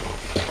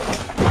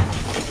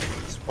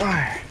 It's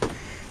wire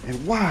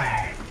and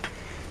wire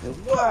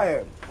and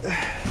wire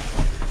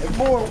and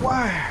more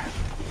wire.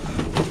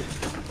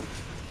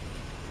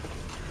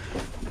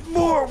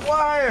 More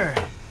wire.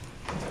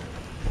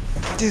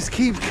 Just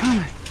keeps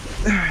coming.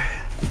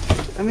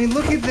 I mean,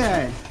 look at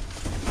that.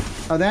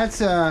 Oh,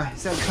 that's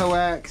is that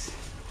coax?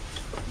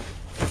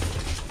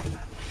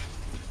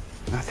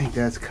 I think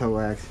that's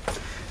coax.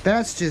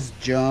 That's just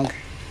junk.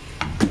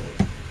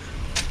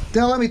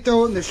 Don't let me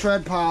throw it in the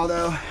shred pile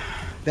though.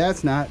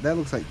 That's not. That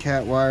looks like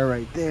cat wire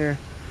right there.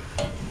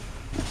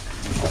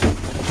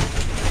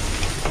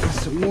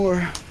 Some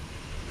more.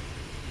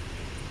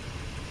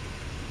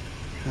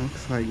 That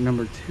looks like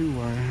number 2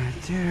 wire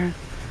right there.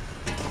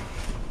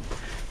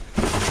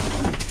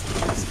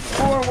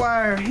 Some more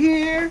wire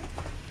here.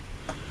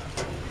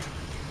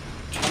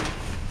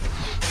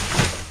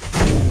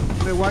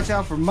 Better watch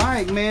out for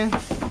Mike, man.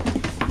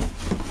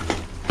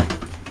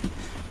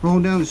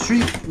 Rolling down the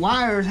street,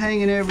 wires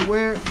hanging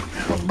everywhere.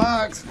 A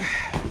box.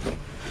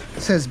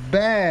 It says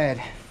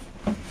bad.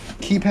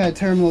 Keypad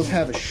terminals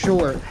have a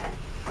short.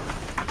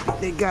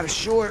 They got a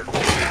short.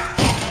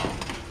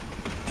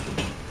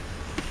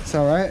 It's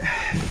all right.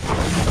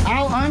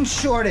 I'll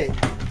unshort it.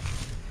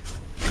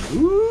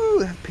 Ooh,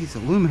 that piece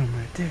of aluminum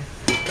right there.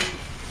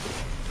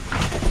 All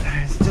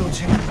right, still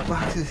checking the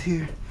boxes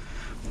here.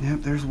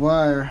 Yep, there's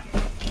wire.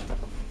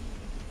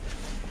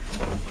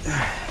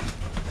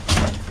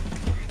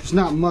 There's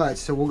not much,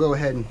 so we'll go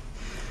ahead and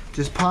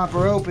just pop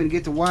her open,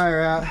 get the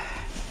wire out.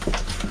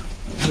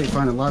 We're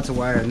finding lots of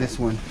wire in this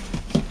one.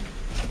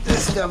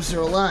 This stuff's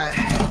a lot.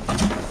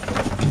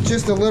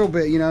 Just a little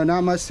bit, you know,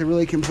 not much to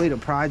really complete a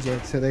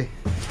project, so they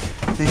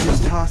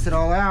just tossed it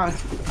all out.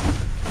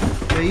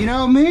 But you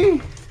know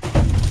me,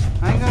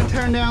 I ain't gonna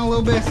turn down a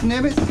little bit of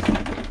snippets.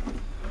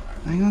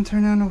 I ain't gonna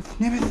turn down no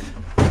snippets.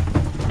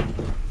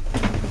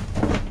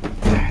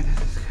 Alright,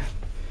 this is good.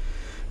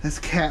 That's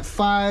Cat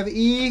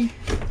 5E.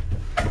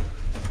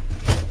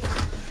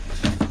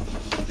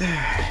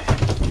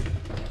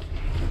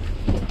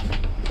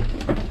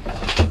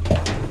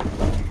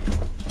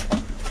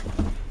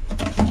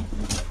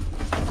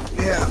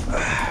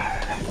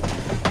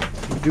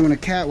 Doing a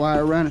cat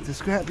wire run at the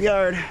scrap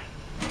yard.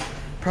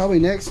 Probably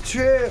next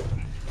trip.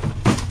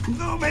 A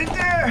little bit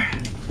there.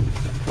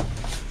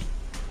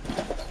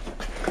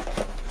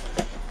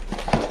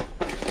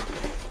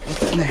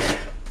 What's in there?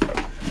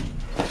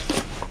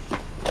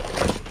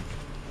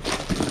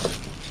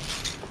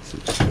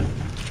 Some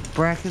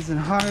brackets and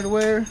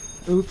hardware.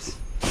 Oops.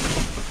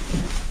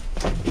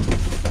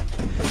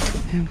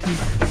 Empty.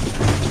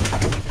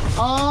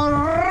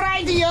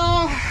 Alrighty,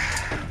 y'all.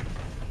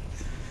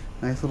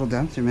 Nice little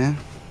dumpster, man.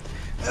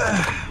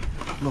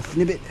 Little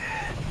snippet.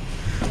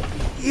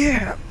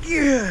 Yeah,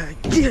 yeah,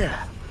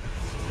 yeah.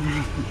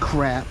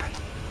 Crap.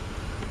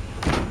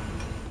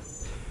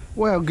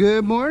 Well,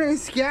 good morning,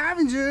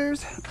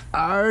 scavengers.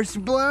 Arse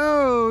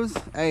blows.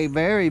 A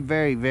very,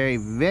 very, very,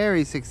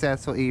 very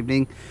successful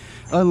evening,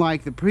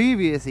 unlike the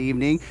previous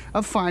evening,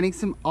 of finding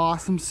some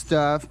awesome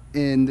stuff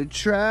in the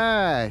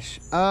trash.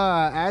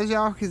 As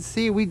y'all can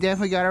see, we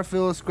definitely got our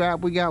fill of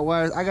scrap. We got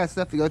wires. I got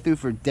stuff to go through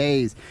for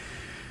days.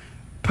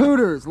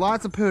 Pooters,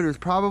 lots of pooters,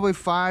 probably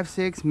 5,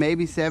 6,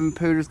 maybe 7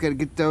 pooters. Got to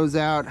get those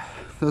out.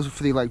 Those are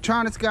for the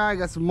electronics guy.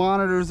 Got some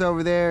monitors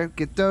over there.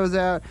 Get those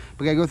out.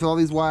 We got to go through all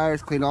these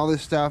wires, clean all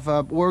this stuff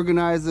up,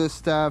 organize this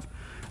stuff,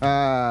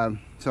 so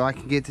I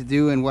can get to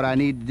doing what I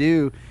need to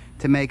do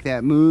to make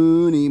that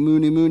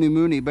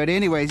moony. But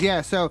anyways,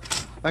 yeah, so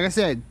like I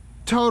said,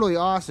 totally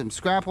awesome.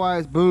 Scrap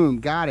wise,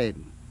 boom, got it.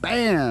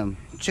 Bam,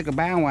 chicka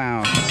bow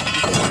wow.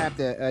 Have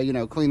to, you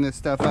know, clean this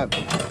stuff up,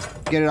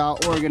 get it all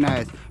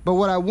organized. But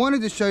what I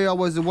wanted to show y'all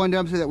was the one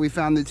dumpster that we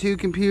found the 2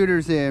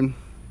 computers in,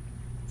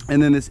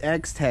 and then this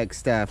X-Tech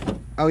stuff.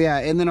 Oh yeah,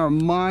 and then our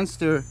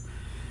monster,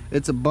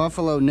 it's a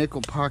Buffalo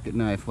nickel pocket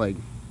knife. Like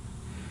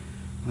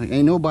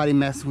ain't nobody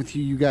messing with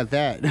you, you got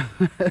that.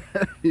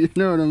 You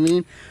know what I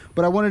mean?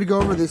 But I wanted to go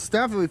over this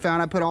stuff that we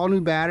found. I put all new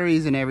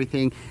batteries and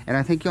everything, and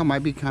I think y'all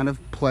might be kind of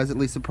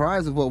pleasantly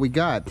surprised with what we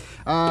got.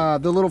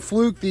 The little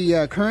fluke,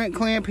 the current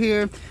clamp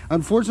here,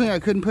 unfortunately I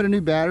couldn't put a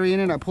new battery in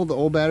it. I pulled the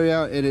old battery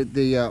out, and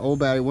the old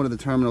battery, one of the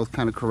terminals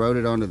kind of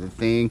corroded onto the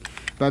thing.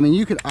 But I mean,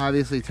 you could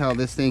obviously tell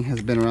this thing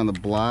has been around the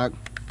block.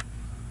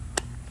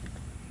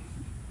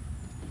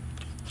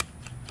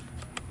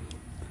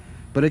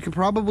 But it could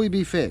probably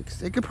be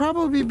fixed. It could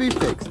probably be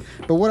fixed.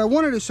 But what I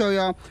wanted to show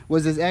y'all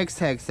was this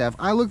X-Tech stuff.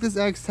 I looked this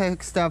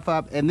X-Tech stuff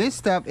up, and this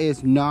stuff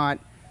is not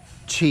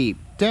cheap.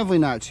 Definitely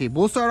not cheap.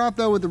 We'll start off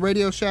though with the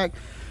Radio Shack,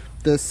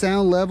 the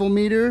sound level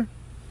meter.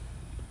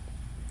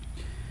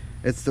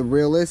 It's the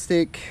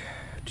realistic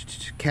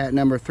cat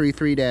number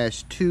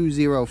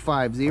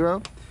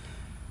 33-2050.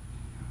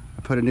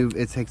 I put a new,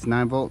 it takes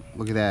 9 volt.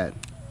 Look at that.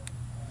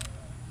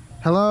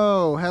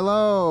 Hello,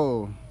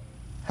 hello,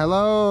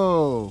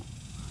 hello.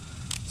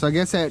 So I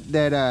guess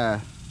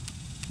that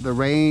the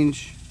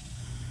range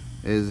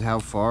is how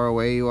far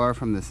away you are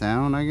from the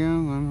sound, I guess. I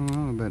don't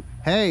know, but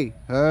hey,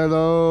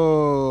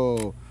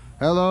 hello,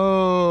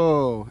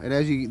 hello. And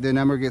as the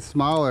number gets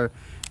smaller,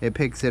 it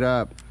picks it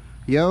up.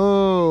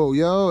 Yo,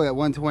 at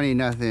 120,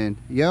 nothing.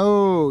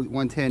 Yo,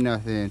 110,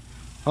 nothing.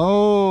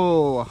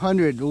 Oh,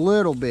 100, a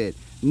little bit.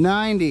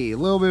 90, a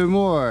little bit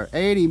more.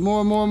 80,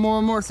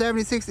 more.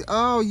 70, 60.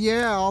 Oh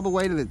yeah, all the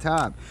way to the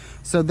top.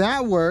 So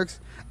that works.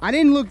 I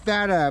didn't look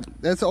that up.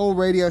 That's an old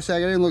Radio Shack.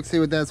 I didn't look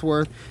see what that's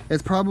worth.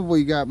 It's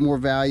probably got more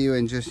value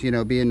in just, you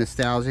know, being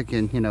nostalgic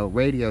and, you know,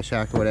 Radio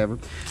Shack or whatever.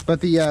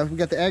 But the we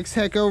got the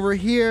X-Tech over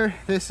here.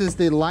 This is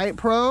the light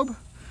probe.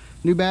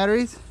 New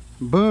batteries.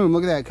 Boom,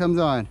 look at that, it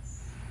comes on.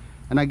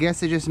 And I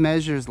guess it just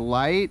measures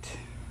light.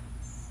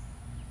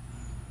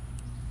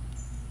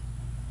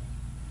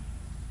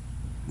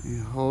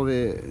 You hold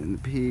it in the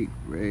peak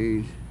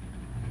range.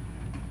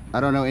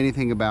 I don't know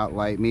anything about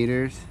light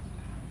meters.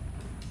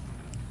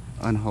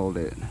 Unhold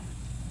it.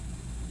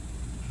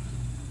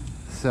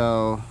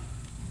 So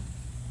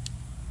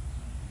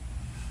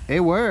it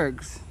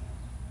works.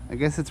 I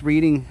guess it's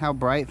reading how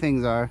bright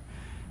things are.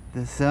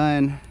 The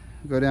sun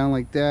go down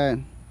like that.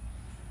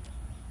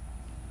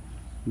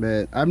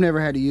 But I've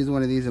never had to use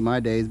one of these in my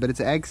days. But it's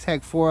an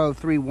X-Tech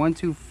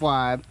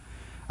 403125.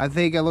 I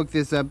think I looked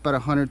this up, about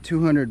 100,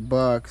 200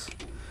 bucks.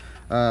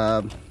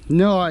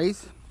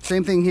 Nice.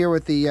 Same thing here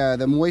with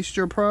the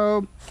moisture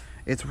probe.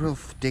 It's real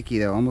sticky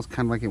though, almost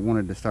kind of like it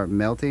wanted to start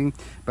melting.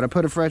 But I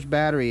put a fresh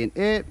battery in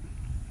it,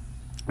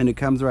 and it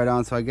comes right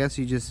on. So I guess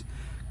you just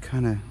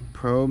kind of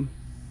probe.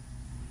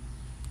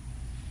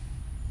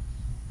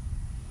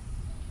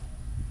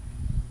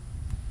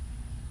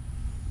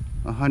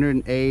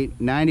 (108),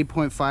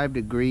 90.5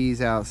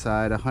 degrees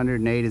outside.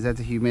 108, is that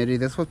the humidity?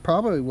 That's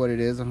probably what it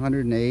is.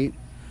 108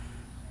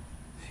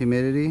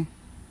 humidity.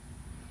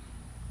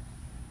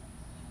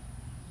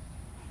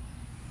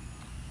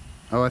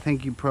 Oh, I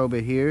think you probe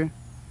it here.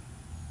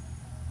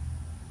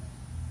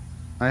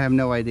 I have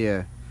no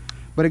idea.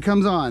 But it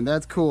comes on.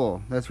 That's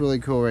cool. That's really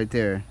cool right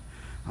there.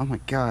 Oh my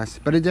gosh.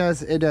 But it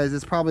does.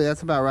 It's probably,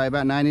 that's about right.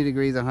 About 90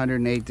 degrees,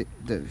 108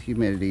 the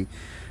humidity.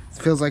 It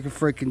feels like a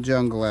freaking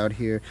jungle out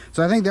here.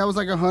 So I think that was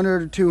like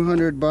 100 or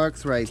 200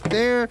 bucks right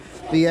there.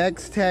 The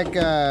X-Tech,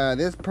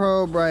 this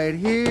probe right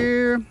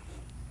here.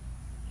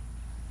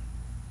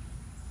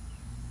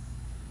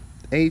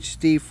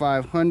 HD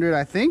 500.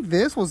 I think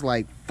this was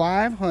like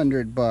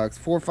 500 bucks,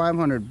 400 or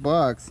 500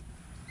 bucks,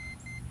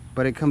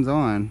 but it comes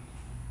on.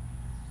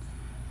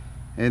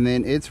 And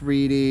then it's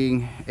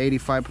reading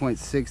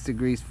 85.6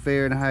 degrees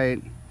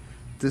Fahrenheit.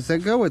 Does that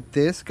go with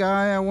this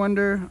guy? I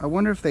wonder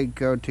if they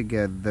go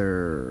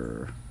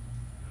together.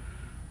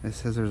 It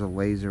says there's a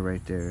laser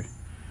right there.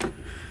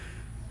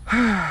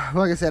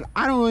 Like I said,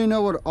 I don't really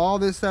know what all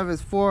this stuff is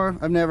for.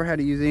 I've never had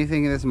to use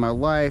anything of this in my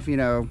life, you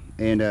know,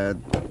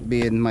 and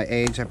being my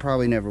age, I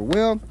probably never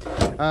will.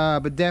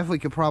 But definitely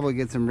could probably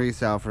get some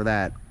resale for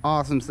that.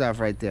 Awesome stuff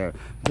right there.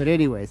 But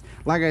anyways,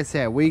 like I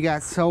said, we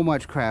got so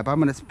much crap. I'm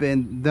gonna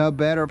spend the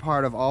better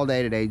part of all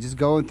day today just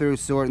going through,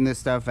 sorting this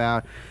stuff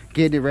out,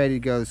 getting it ready to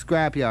go to the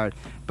scrapyard.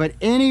 But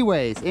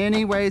anyways,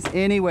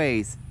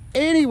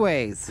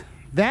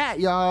 that,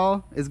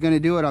 y'all, is gonna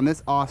do it on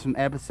this awesome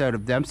episode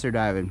of Dumpster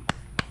Diving.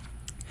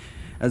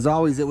 As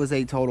always, it was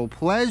a total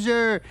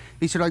pleasure.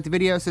 Be sure to like the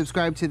video,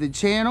 subscribe to the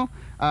channel,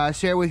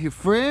 share with your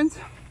friends.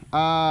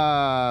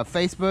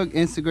 Facebook,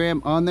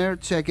 Instagram, on there.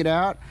 Check it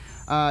out.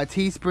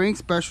 Teespring,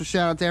 special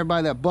shout out to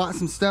everybody that bought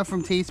some stuff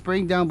from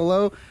Teespring down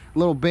below. A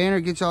little banner,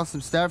 get y'all some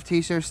stuff,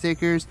 t-shirts,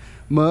 stickers,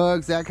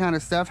 mugs, that kind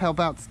of stuff. Help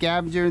out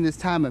scavenger in this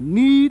time of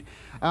need.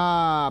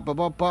 Yeah.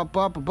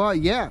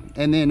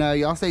 And then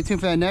y'all stay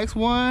tuned for that next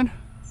one.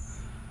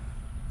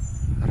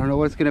 I don't know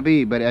what it's gonna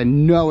be, but I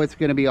know it's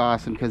gonna be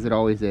awesome because it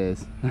always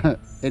is.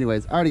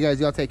 Anyways, alrighty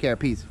guys, y'all take care.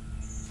 Peace.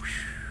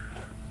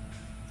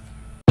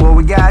 What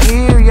we got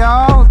here,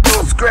 y'all?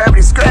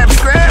 Scrappity,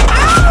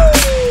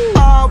 scrap.